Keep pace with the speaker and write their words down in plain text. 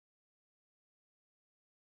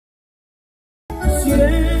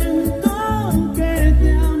Siento que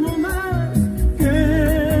te amo más,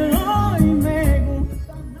 que hoy me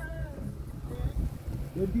gusta más.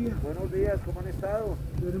 Buen día. Buenos días, ¿cómo han estado?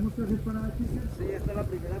 ¿Tenemos que hacer parada aquí? Sí, esta es la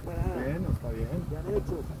primera parada. Bueno, está bien. ¿Qué han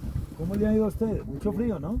hecho? ¿Cómo le ha ido a usted? Mucho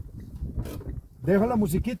frío, ¿no? ¿Dejo la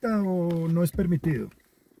musiquita o no es permitido?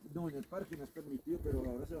 No, en el parque no es permitido, pero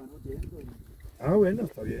ahora se van oyendo. Ah, bueno,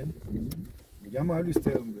 está bien. Muy amable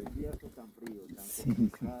usted, hombre. Un día tan frío, tan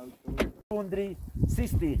complicado y todo. Laundry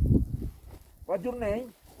 60. What's your name?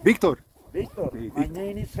 Víctor. Victor. My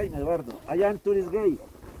name is Eduardo. I am tourist gay.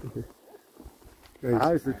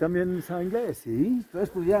 Ah, ¿usted también sabe inglés? Sí. Estoy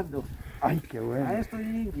estudiando. Ay, qué bueno. I estoy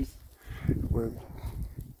en inglés. Bueno.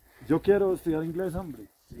 Yo quiero estudiar inglés, hombre.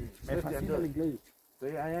 Sí, Me fascina el inglés.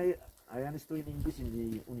 I am studying English in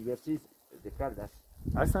the University de Caldas.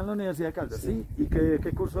 Ah, está en la Universidad de Caldas, sí. ¿Y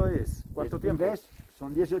qué curso es? ¿Cuánto tiempo? Inglés,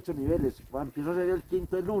 son 18 niveles. Empiezo a hacer el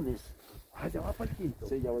quinto el lunes. Ah, ya va para el quinto.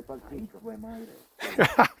 Sí, ya voy para el quinto. Hijo de madre.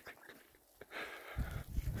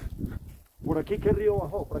 ¿Por aquí qué río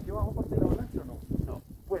bajó? ¿Por aquí bajó parte de la avalancha o no? No.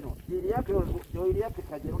 Bueno, yo diría que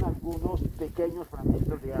cayeron algunos pequeños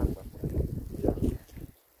fragmentos de agua.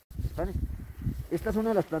 ¿Vale? Esta es una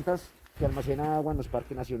de las plantas que almacena agua en los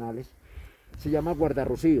parques nacionales. Se llama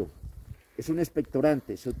guardarrocío. Es un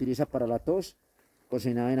expectorante, se utiliza para la tos,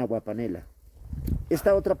 cocinada en aguapanela.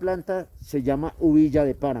 Esta otra planta se llama uvilla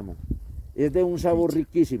de páramo. Es de un sabor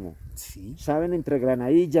riquísimo. Sí. Saben entre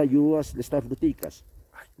granadilla y uvas estas fruticas.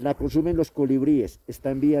 La consumen los colibríes, está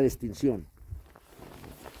en vía de extinción.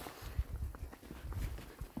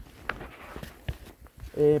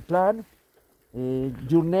 Plan,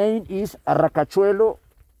 your name is arracachuelo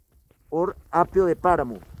or apio de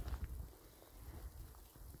páramo.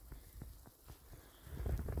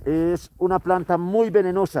 Es una planta muy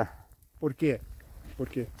venenosa. ¿Por qué? ¿Por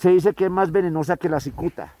qué? Se dice que es más venenosa que la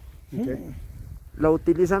cicuta. Okay. La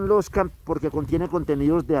utilizan porque contiene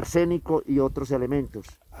contenidos de arsénico y otros elementos.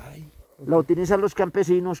 Ay, okay. La utilizan los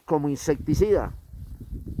campesinos como insecticida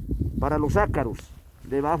para los ácaros.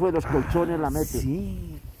 Debajo de los colchones la meten.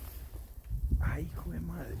 Sí. Ay, hijo de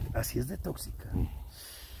madre. Así es de tóxica.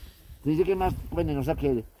 Se dice que es más venenosa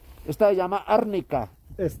que... Esta se llama árnica.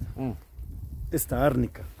 Esta. Esta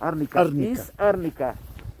árnica. Árnica. Árnica. Is árnica.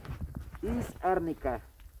 Is árnica.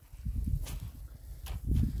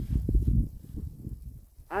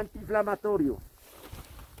 Antiinflamatorio.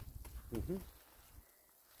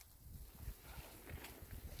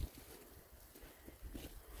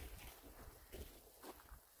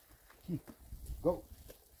 Go.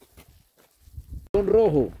 Velón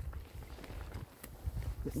rojo.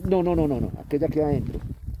 No. Aquella que adentro.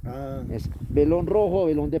 Ah, Es velón rojo o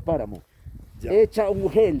velón de páramo. ya. Echa un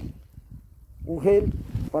gel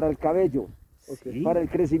para el cabello, Okay. para el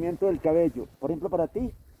crecimiento del cabello. Por ejemplo, para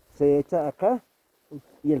ti, se echa acá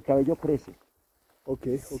y el cabello crece. Ok,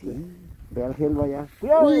 ok. Ve al gel allá.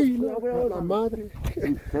 Cuidado, Uy, cuidado, la madre.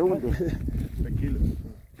 Sí, se hunde. Tranquilo.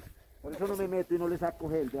 Por eso no me meto y no le saco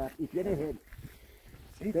gel. Vea, y tiene gel.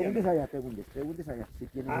 Sí, Te hundes allá, te hundes allá. Si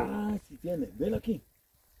tiene gel. Ah, sí tiene. Ven aquí.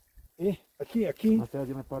 Aquí. No sé,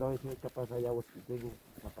 yo me paro a ver si es capaz allá o si tengo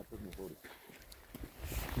zapatos mejores.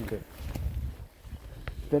 Okay.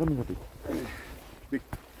 Espera un minutito.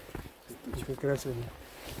 Muchas gracias.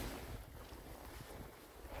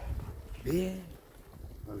 Bien.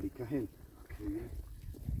 Fabrica gel. Okay, bien.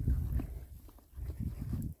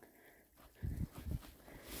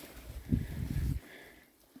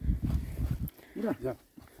 Mira, ya.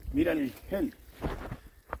 Mira el gel.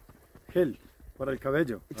 Gel para el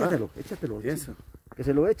cabello. Échatelo. ¿Y eso? Que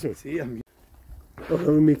se lo eche. Sí, a mí.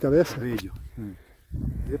 En mi cabeza. Cabello.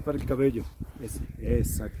 Es para el cabello. Ese.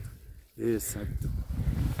 Exacto.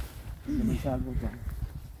 Yo me salgo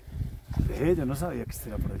ya. Yo no sabía que esto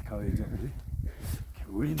era para el cabello. Qué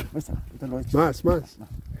bueno. Muestra, yo te lo echo. Más.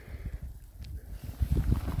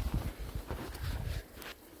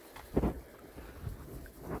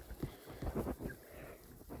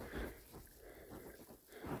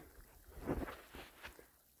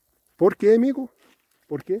 ¿Por qué, amigo?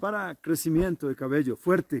 ¿Por qué? Para crecimiento de cabello.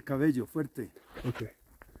 Fuerte, cabello, fuerte. Ok.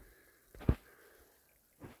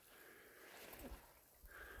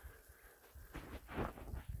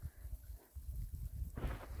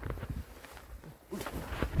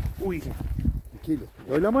 Uy, tranquilo.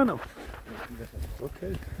 ¿Doy la mano?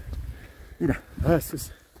 Ok. Mira. Ah, eso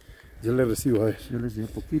es. Yo le recibo, a ver. Yo les di un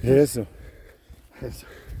poquito. Eso. Es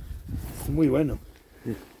muy bueno.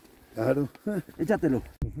 Sí. Claro. Échatelo.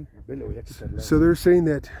 Le voy a quitar So they're saying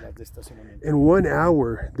that las de estacionamiento. in 1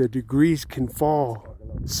 hour the degrees can fall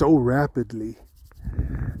so rapidly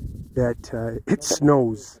that it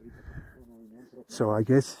snows. So I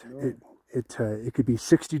guess it could be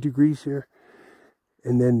 60 degrees here,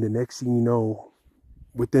 and then the next thing you know,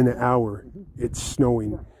 within an hour, it's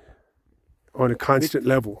snowing on a constant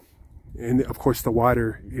level. And of course the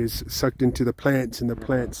water is sucked into the plants, and the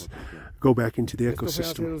plants go back into the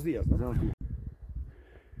ecosystem.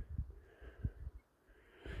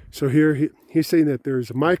 So here he's saying that there's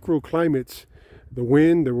microclimates, the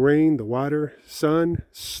wind, the rain, the water, sun,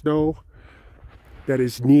 snow, that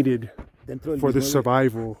is needed for the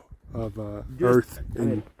survival of Earth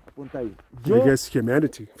and I guess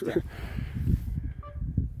humanity.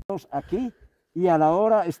 Aquí y a la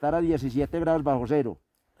hora estar a 17 grados bajo cero.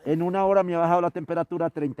 En una hora me ha bajado la temperatura a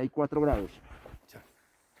 34 grados.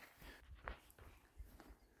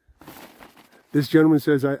 This gentleman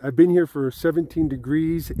says, I've been here for 17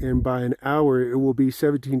 degrees, and by an hour it will be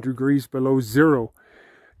 17 degrees below zero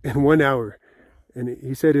in 1 hour. And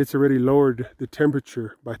he said it's already lowered the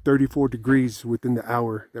temperature by 34 degrees within the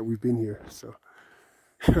hour that we've been here. So,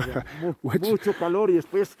 Mucho calor y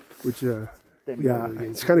después yeah,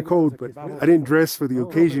 it's kind of cold, but I didn't dress for the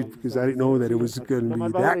occasion because I didn't know that it was going to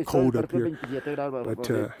be that cold up here. But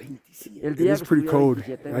it is pretty cold.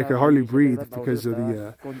 I could hardly breathe because of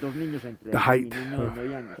the height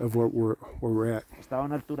of where we're at. Estaba a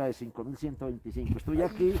una altura de 5.125. Estoy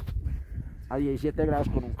aquí a 17 grados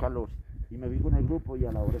con un calor. Y me vi con el grupo y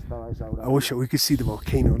a la hora estaba esa hora. I wish we could see the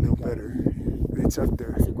volcano a little better. It's up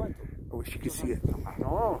there. I wish you could see it.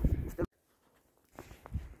 No.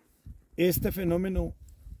 Este fenómeno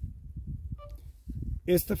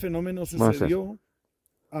sucedió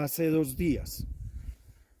hace 2 días.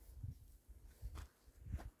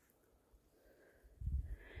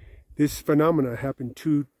 This phenomena happened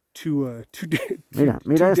two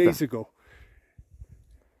Mira days ago.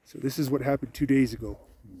 So this is what happened 2 days ago.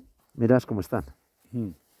 Mirás cómo están.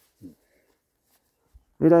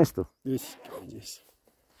 Mira esto.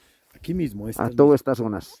 Aquí mismo. A todas estas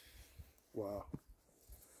zonas. Wow.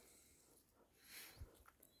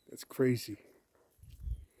 That's crazy.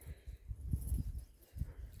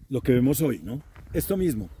 Lo que vemos hoy, ¿no? Esto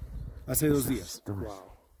mismo, hace 2 días. Wow.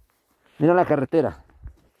 Mira la carretera.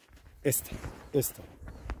 Esto.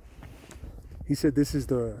 He said this is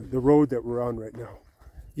the road that we're on right now.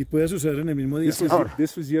 Y puede suceder en el mismo día.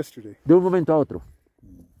 This was yesterday. De un momento a otro.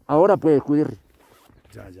 Ahora puede ocurrir.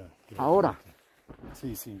 Ya. Ahora.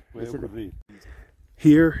 Sí, puede ocurrir.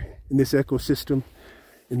 Here in this ecosystem,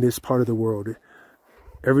 in this part of the world,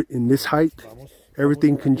 in this height,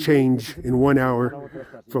 everything can change in 1 hour,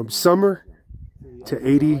 from summer to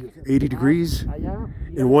 80 degrees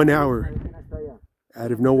in 1 hour.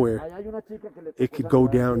 Out of nowhere, it could go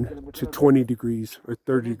down to 20 degrees or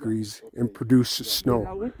 30 degrees and produce snow.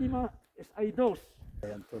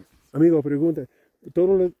 Amigo, pregunta,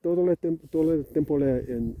 todo el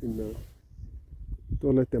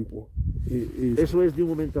tiempo. Eso es de un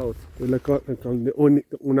momento a otro.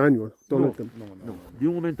 Un año, todo el tiempo. No, de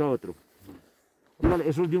un momento a otro. Dígale,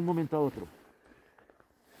 eso es de un momento a otro.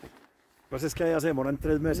 Pues es que allá se demoran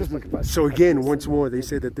 3 meses para que pase. So again, once more, they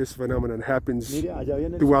say that this phenomenon happens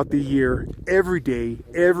throughout the year, every day,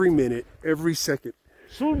 every minute, every second.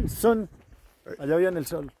 Sun. Allá viene el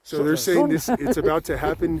sol. So they're saying this, it's about to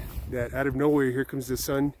happen, that out of nowhere, here comes the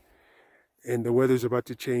sun, and the weather's about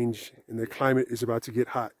to change, and the climate is about to get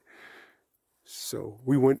hot. So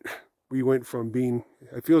we went from being,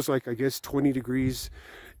 it feels like, I guess, 20 degrees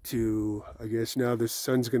to, I guess now the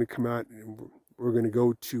sun's going to come out, and we're going to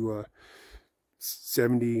go to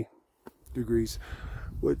 70 degrees.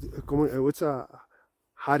 What's a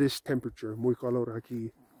hottest temperature? Muy calor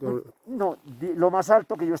aquí. No, lo más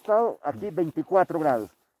alto que yo he estado aquí 24 grados.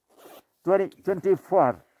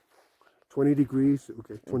 24. 20 degrees,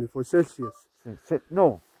 okay, 24 Celsius.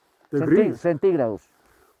 No, centígrados.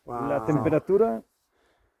 Wow. La temperatura.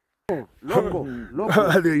 Loco.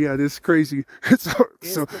 Yeah, this is crazy.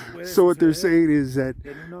 So what they're saying is that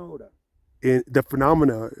the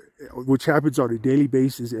phenomena, which happens on a daily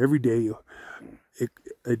basis every day,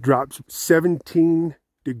 it drops 17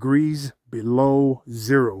 degrees below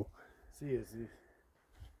zero.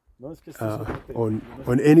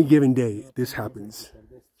 On any given day, this happens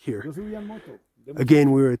here.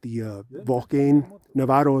 Again, we're at the Volcano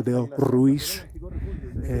Nevado del Ruiz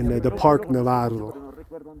and the Parque Nevado.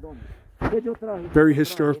 Very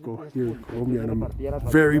historical here in Colombia, and I'm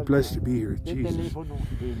very blessed to be here. Jesus.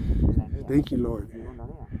 Thank you, Lord.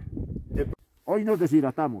 Hoy nos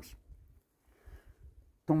deshidratamos.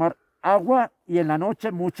 Tomar agua y en la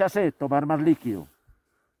noche mucha sed, tomar más líquido.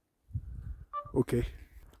 Okay.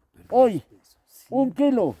 Hoy, 1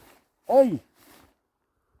 kilo. Hoy.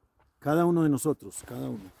 Cada uno de nosotros, cada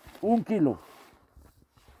uno. 1 kilo.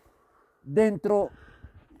 Dentro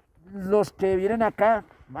los que vienen acá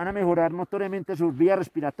van a mejorar notoriamente sus vías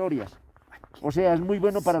respiratorias. O sea, es muy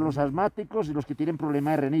bueno para los asmáticos y los que tienen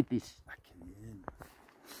problemas de rinitis.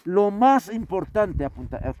 Lo más importante,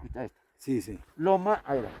 escucha esto. Sí, sí. Lo más...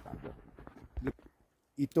 A ver,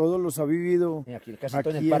 Y todos los ha vivido aquí,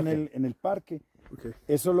 en el parque. Okay.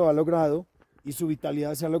 Eso lo ha logrado y su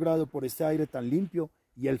vitalidad se ha logrado por este aire tan limpio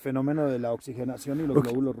y el fenómeno de la oxigenación y los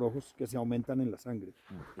glóbulos rojos que se aumentan en la sangre.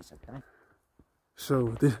 Exactamente.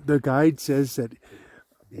 So the guide says that at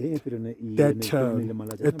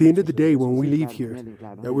At the end of the day, when we leave here,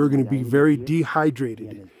 that we're going to be very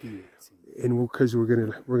dehydrated, and because we're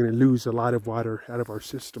gonna lose a lot of water out of our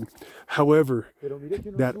system. However,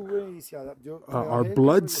 that our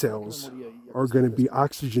blood cells are going to be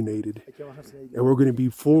oxygenated, and we're going to be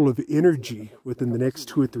full of energy within the next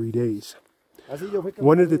 2 or 3 days.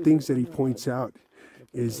 One of the things that he points out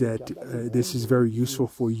is that this is very useful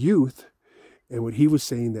for youth, and what he was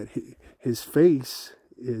saying that his face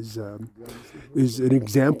is an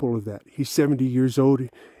example of that. He's 70 years old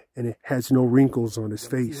and it has no wrinkles on his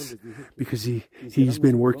face because he's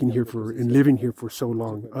been working here and living here for so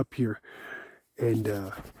long up here, and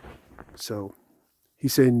so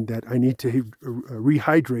he's saying that I need to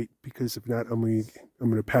rehydrate because if not I'm going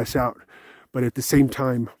to pass out. But at the same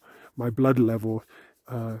time, my blood level,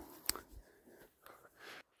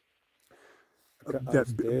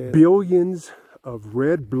 that billions of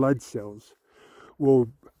red blood cells will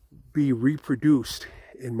be reproduced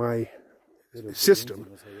in my system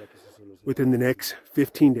within the next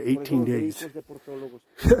 15 to 18 days.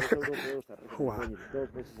 Wow.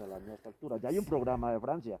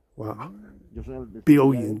 Wow.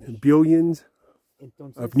 Billions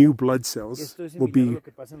of new blood cells will be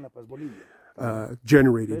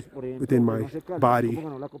generated within my body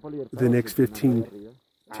within the next 15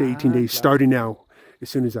 to 18 days, starting now, as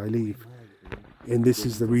soon as I leave. And this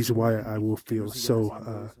is the reason why I will feel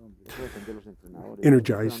so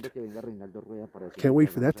energized. Can't wait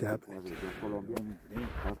for that to happen.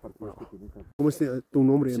 ¿Cómo es tu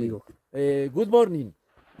nombre, amigo? Good morning.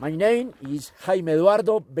 My name is Jaime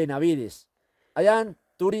Eduardo Benavides. I am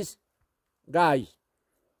tourist guy.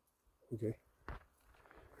 Okay.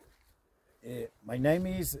 My name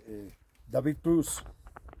is David Cruz.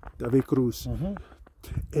 David Cruz.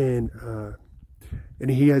 And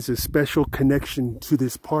he has a special connection to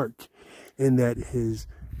this park in that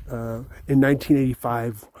in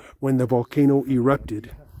 1985, when the volcano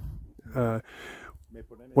erupted,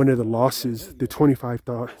 one of the losses, the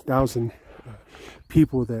 25,000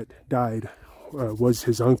 people that died, was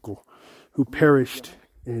his uncle, who perished,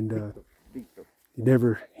 and he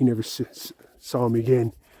never saw him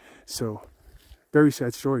again. So very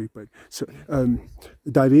sad story. But so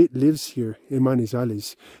David lives here in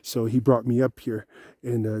Manizales, so he brought me up here,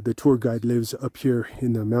 and the tour guide lives up here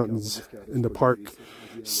in the mountains in the park.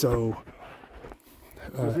 So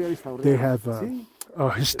they have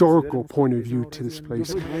a historical point of view to this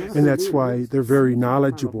place, and that's why they're very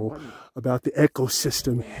knowledgeable about the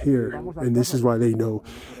ecosystem here. And this is why they know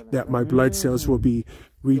that my blood cells will be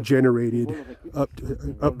regenerated up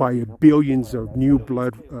by billions of new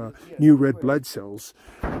red blood cells,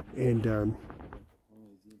 and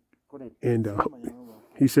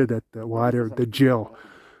he said that the water, the gel,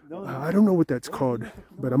 I don't know what that's called,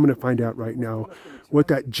 but I'm going to find out right now what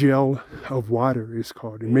that gel of water is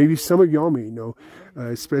called. And maybe some of y'all may know,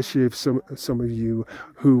 especially if some of you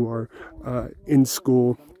who are in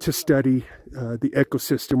school to study the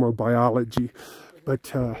ecosystem or biology.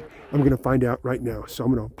 But I'm going to find out right now. So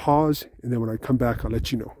I'm going to pause, and then when I come back, I'll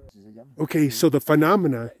let you know. Okay, so the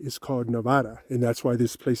phenomena is called Nevada, and that's why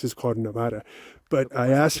this place is called Nevada. But I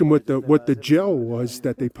asked him what the gel was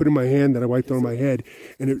that they put in my hand that I wiped on my head,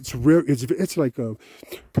 and it's rare. It's like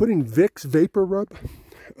putting Vicks vapor rub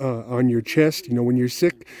on your chest, you know, when you're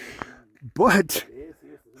sick. But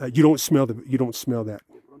you don't smell that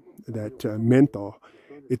menthol.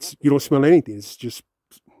 You don't smell anything. It's just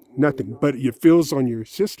nothing. But it feels on your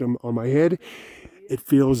system, on my head. It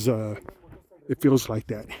feels like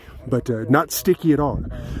that, but not sticky at all.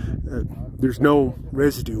 There's no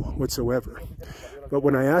residue whatsoever. But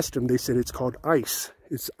when I asked them, they said it's called ice.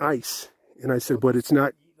 It's ice. And I said, but it's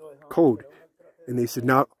not cold. And they said,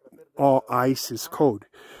 not all ice is cold.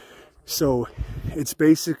 So it's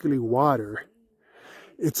basically water.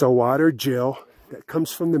 It's a water gel that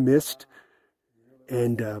comes from the mist,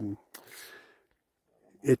 and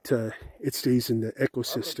it stays in the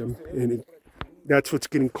ecosystem, and that's what's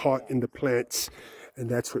getting caught in the plants, and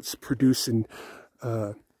that's what's producing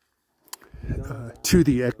to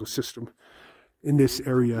the ecosystem in this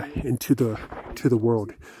area and to the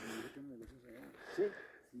world.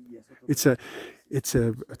 It's a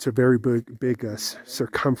very big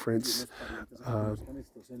circumference.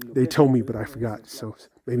 They told me, but I forgot. So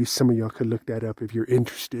maybe some of y'all could look that up if you're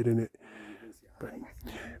interested in it. But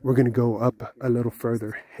we're going to go up a little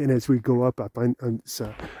further, and as we go up, I find it's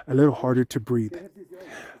a little harder to breathe.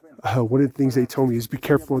 One of the things they told me is be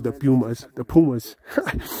careful of the pumas.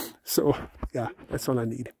 So yeah, that's all I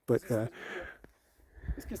need. But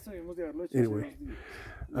anyway,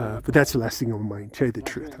 but that's the last thing on my mind. Tell you the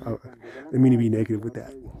truth, I didn't mean to be negative with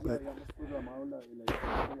that. But